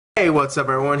Hey, what's up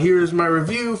everyone? Here's my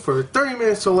review for 30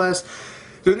 Minutes or Less,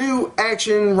 the new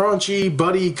action, raunchy,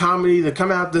 buddy comedy to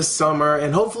come out this summer,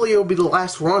 and hopefully it'll be the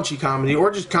last raunchy comedy,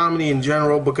 or just comedy in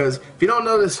general, because if you don't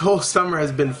know, this whole summer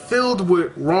has been filled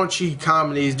with raunchy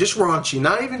comedies, just raunchy,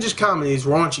 not even just comedies,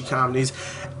 raunchy comedies,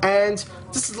 and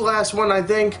this is the last one, I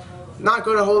think. Not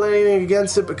going to hold anything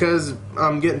against it because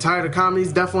I'm getting tired of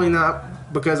comedies, definitely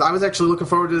not, because I was actually looking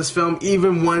forward to this film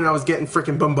even when I was getting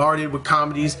freaking bombarded with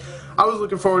comedies. I was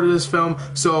looking forward to this film,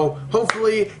 so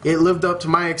hopefully it lived up to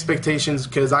my expectations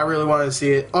because I really wanted to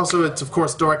see it. Also, it's of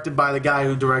course directed by the guy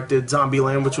who directed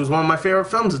Zombieland, which was one of my favorite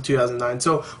films of 2009,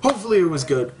 so hopefully it was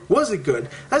good. Was it good?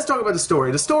 Let's talk about the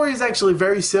story. The story is actually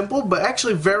very simple, but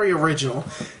actually very original.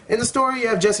 In the story, you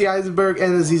have Jesse Eisenberg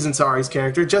and Aziz Ansari's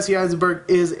character. Jesse Eisenberg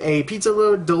is a pizza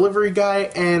delivery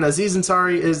guy, and Aziz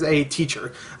Ansari is a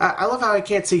teacher. I love how I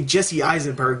can't say Jesse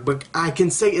Eisenberg, but I can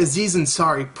say Aziz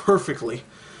Ansari perfectly.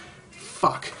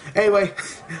 Fuck. Anyway,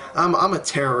 I'm a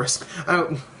terrorist.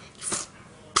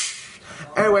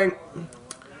 Anyway,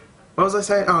 what was I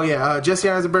saying? Oh yeah, Jesse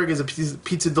Eisenberg is a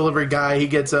pizza delivery guy. He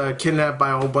gets kidnapped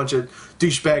by a whole bunch of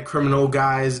douchebag criminal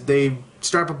guys. They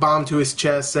strap a bomb to his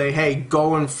chest, say, hey,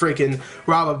 go and freaking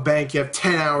rob a bank. You have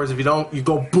 10 hours. If you don't, you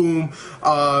go boom.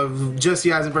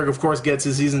 Jesse Eisenberg, of course, gets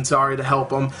Aziz Ansari to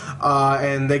help him,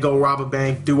 and they go rob a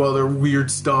bank, do other weird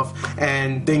stuff,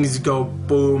 and things go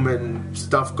boom, and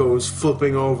stuff goes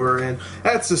flipping over, and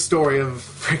that's the story of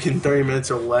freaking 30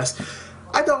 Minutes or Less.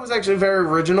 I thought it was actually very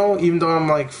original, even though I'm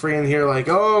like freaking here like,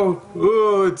 oh,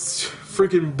 it's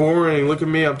freaking boring. Look at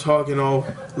me, I'm talking all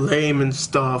lame and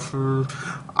stuff.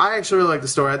 I actually really liked the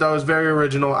story. I thought it was very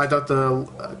original. I thought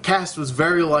the cast was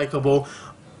very likable.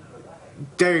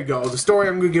 There you go. The story,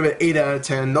 I'm going to give it 8 out of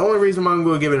 10. The only reason why I'm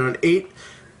going to give it an 8,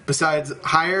 besides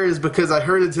higher, is because I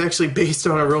heard it's actually based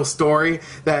on a real story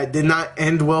that did not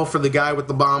end well for the guy with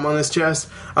the bomb on his chest.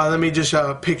 Let me just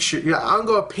picture. Yeah, I'm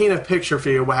going to paint a picture for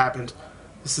you of what happened.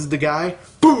 This is the guy.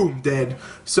 Boom! Dead.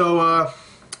 So,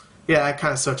 yeah, that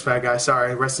kind of sucks for that guy.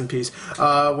 Sorry. Rest in peace.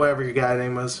 Whatever your guy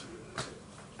name was.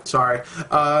 Sorry.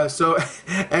 So,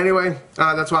 anyway,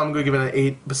 that's why I'm going to give it an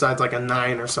 8, besides like a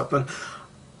 9 or something.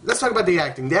 Let's talk about the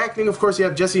acting. The acting, of course, you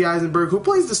have Jesse Eisenberg, who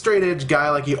plays the straight-edge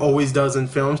guy like he always does in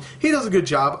films. He does a good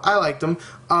job. I liked him.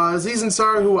 Aziz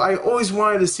Ansari, who I always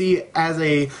wanted to see as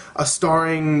a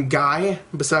starring guy,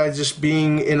 besides just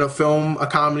being in a film, a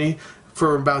comedy,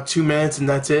 for about 2 minutes and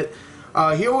that's it.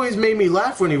 He always made me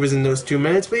laugh when he was in those 2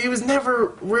 minutes, but he was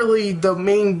never really the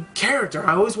main character.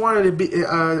 I always wanted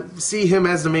to see him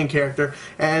as the main character,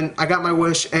 and I got my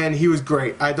wish, and he was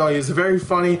great. I thought he was very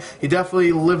funny. He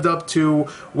definitely lived up to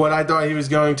what I thought he was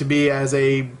going to be as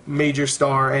a major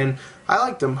star, and I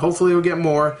liked him. Hopefully he'll get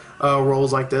more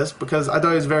roles like this, because I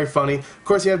thought he was very funny. Of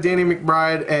course, you have Danny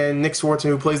McBride and Nick Swartzen,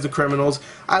 who plays the criminals.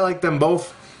 I like them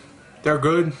both. They're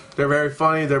good. They're very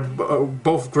funny. They're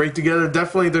both great together.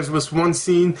 Definitely, there's this one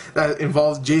scene that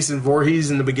involves Jason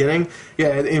Voorhees in the beginning. Yeah,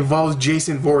 it involves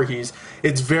Jason Voorhees.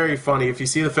 It's very funny. If you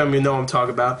see the film, you know what I'm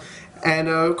talking about. And,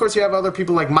 of course, you have other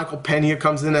people like Michael Pena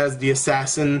comes in as the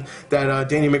assassin that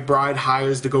Danny McBride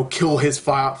hires to go kill his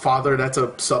father. That's a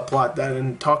subplot that I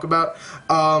didn't talk about.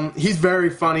 He's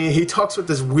very funny. He talks with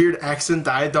this weird accent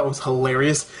that I thought was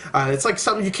hilarious. It's like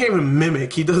something you can't even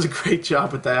mimic. He does a great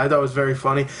job with that. I thought it was very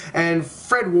funny. And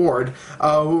Fred Ward,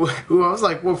 who I was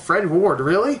like, well, Fred Ward,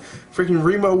 really? Freaking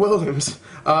Remo Williams.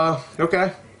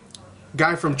 Okay.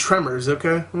 Guy from Tremors,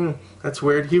 okay? That's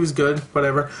weird. He was good,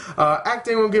 whatever.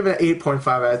 Acting, we'll give it an 8.5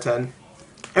 out of 10.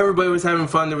 Everybody was having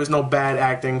fun. There was no bad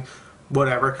acting,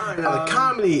 whatever. The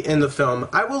comedy in the film,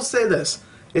 I will say this.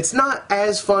 It's not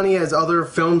as funny as other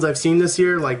films I've seen this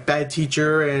year, like Bad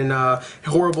Teacher and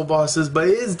Horrible Bosses, but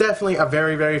it is definitely a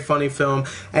very, very funny film.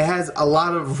 It has a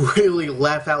lot of really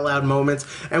laugh-out-loud moments.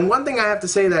 And one thing I have to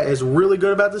say that is really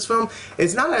good about this film,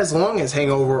 it's not as long as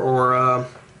Hangover or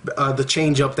The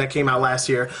Change Up that came out last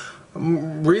year.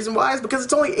 Reason why is because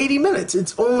it's only 80 minutes.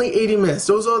 It's only 80 minutes.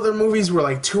 Those other movies were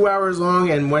like 2 hours long,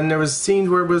 and when there was scenes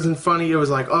where it wasn't funny, it was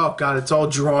like, oh god, it's all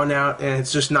drawn out and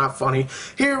it's just not funny.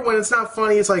 Here, when it's not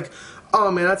funny, it's like,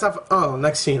 oh man, that's not, oh,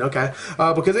 next scene, okay.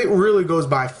 Because it really goes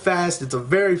by fast. It's a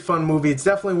very fun movie. It's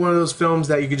definitely one of those films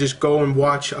that you could just go and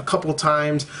watch a couple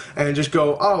times and just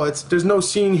go, oh, there's no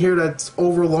scene here that's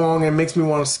over long and makes me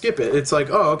want to skip it. It's like,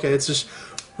 oh, okay, it's just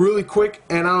really quick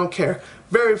and I don't care.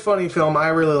 Very funny film. I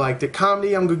really liked it.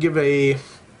 Comedy, I'm gonna give it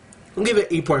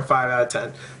 8.5 out of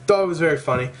 10. Thought it was very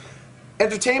funny.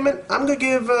 Entertainment, I'm going to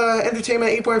give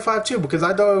Entertainment 8.5 too, because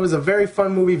I thought it was a very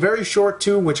fun movie, very short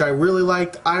too, which I really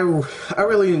liked. I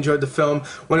really enjoyed the film.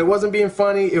 When it wasn't being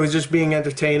funny, it was just being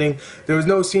entertaining. There was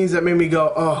no scenes that made me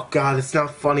go, oh god, it's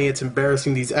not funny, it's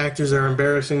embarrassing, these actors are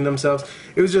embarrassing themselves.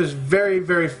 It was just very,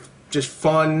 very just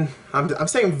fun. I'm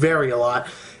saying very a lot.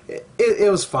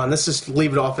 It was fun. Let's just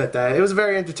leave it off at that. It was a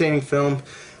very entertaining film.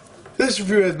 This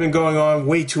review has been going on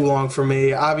way too long for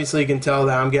me. Obviously, you can tell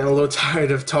that I'm getting a little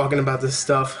tired of talking about this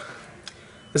stuff.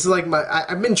 This is like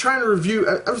I've been trying to review.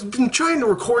 I've been trying to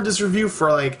record this review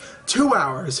for like 2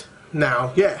 hours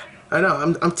now. Yeah, I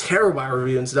know. I'm terrible at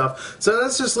reviewing stuff. So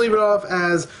let's just leave it off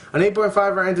as an 8.5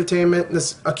 for entertainment.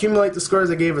 Let's accumulate the scores.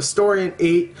 I gave a story an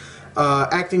 8,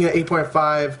 acting at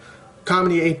 8.5.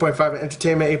 Comedy 8.5 and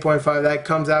entertainment 8.5. That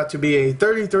comes out to be a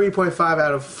 33.5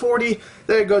 out of 40.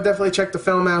 There you go. Definitely check the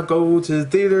film out. Go to the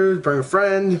theaters. Bring a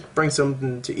friend. Bring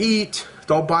something to eat.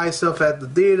 Don't buy stuff at the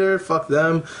theater. Fuck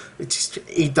them. It's just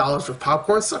 $8 for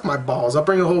popcorn. Suck my balls. I'll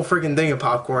bring a whole freaking thing of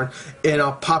popcorn and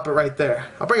I'll pop it right there.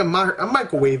 I'll bring a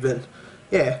microwave in.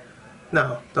 Yeah.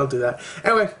 No, don't do that.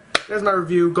 Anyway, there's my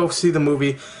review. Go see the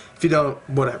movie. If you don't,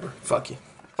 whatever. Fuck you.